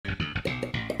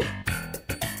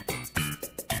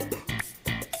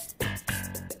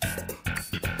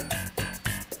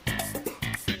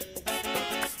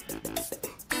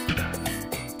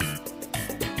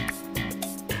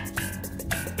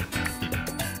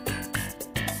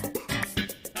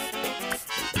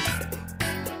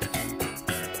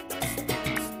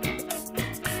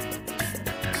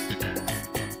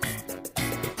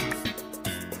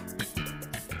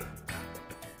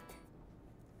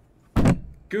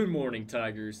Good morning,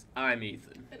 Tigers. I'm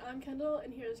Ethan. And I'm Kendall,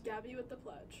 and here's Gabby with the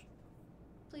pledge.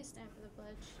 Please stand for the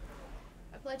pledge.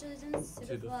 I pledge allegiance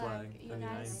to the flag of the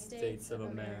United States of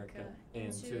America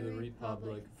and to the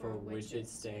republic for which it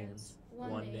stands,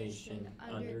 one nation,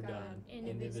 under God,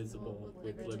 indivisible,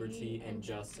 with liberty and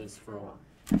justice for all.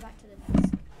 Back to the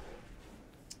desk.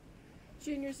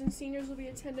 Juniors and seniors will be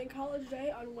attending College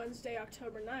Day on Wednesday,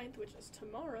 October 9th, which is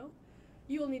tomorrow.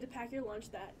 You will need to pack your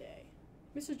lunch that day.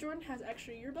 Mrs. Jordan has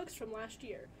extra yearbooks from last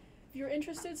year. If you're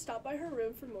interested, stop by her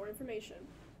room for more information.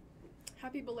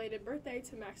 Happy belated birthday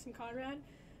to Maxim Conrad,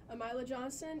 Amila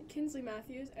Johnson, Kinsley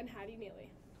Matthews, and Hattie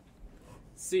Neely.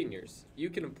 Seniors, you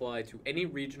can apply to any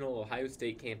regional Ohio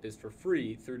State campus for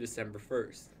free through December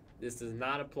 1st. This does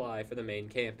not apply for the main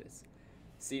campus.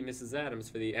 See Mrs. Adams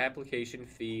for the application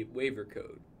fee waiver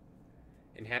code.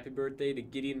 And happy birthday to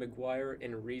Gideon McGuire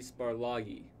and Reese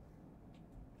Barloghi.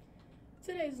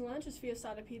 Today's lunch is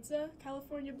fiasada pizza,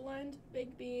 California blend,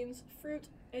 baked beans, fruit,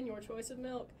 and your choice of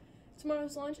milk.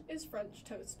 Tomorrow's lunch is French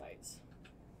toast bites.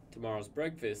 Tomorrow's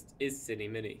breakfast is City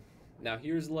Mini. Now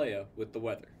here's Leia with the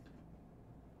weather.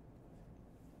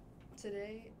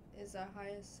 Today is a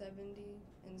high of 70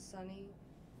 and sunny.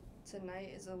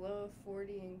 Tonight is a low of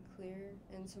 40 and clear.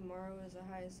 And tomorrow is a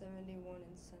high of 71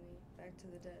 and sunny. Back to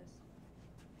the desk.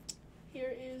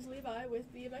 Here is Levi with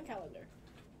the event calendar.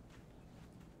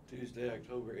 Tuesday,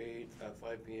 October 8th at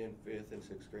 5 p.m., 5th and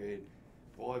 6th grade,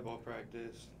 volleyball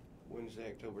practice. Wednesday,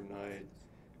 October 9th,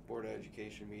 Board of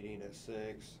Education meeting at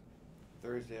 6.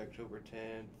 Thursday, October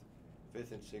 10th,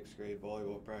 5th and 6th grade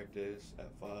volleyball practice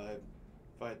at 5.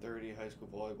 5:30, high school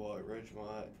volleyball at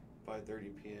Ridgemont.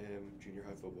 5:30 p.m., junior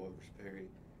high football versus Perry.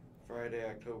 Friday,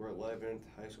 October 11th,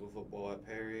 high school football at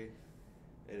Perry.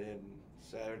 And then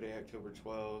Saturday, October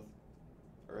 12th,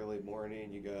 early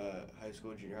morning, you got high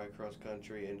school, junior high cross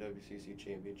country, and WCC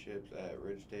championships at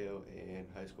Ridgedale, and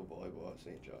high school volleyball at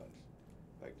St. John's.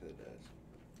 Back to the desk.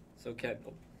 So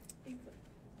Kendall,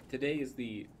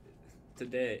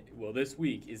 this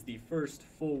week is the first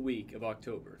full week of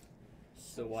October.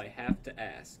 So I have to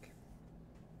ask,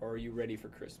 are you ready for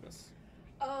Christmas?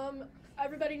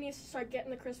 Everybody needs to start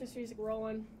getting the Christmas music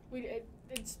rolling.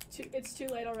 It's too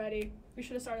late already. We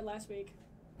should have started last week.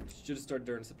 Should have started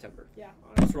during September. Yeah.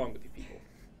 What's wrong with you people?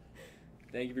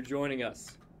 Thank you for joining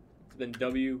us. It's been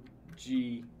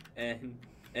WGNN,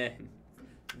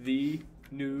 the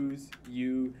news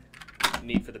you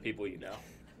need for the people you know.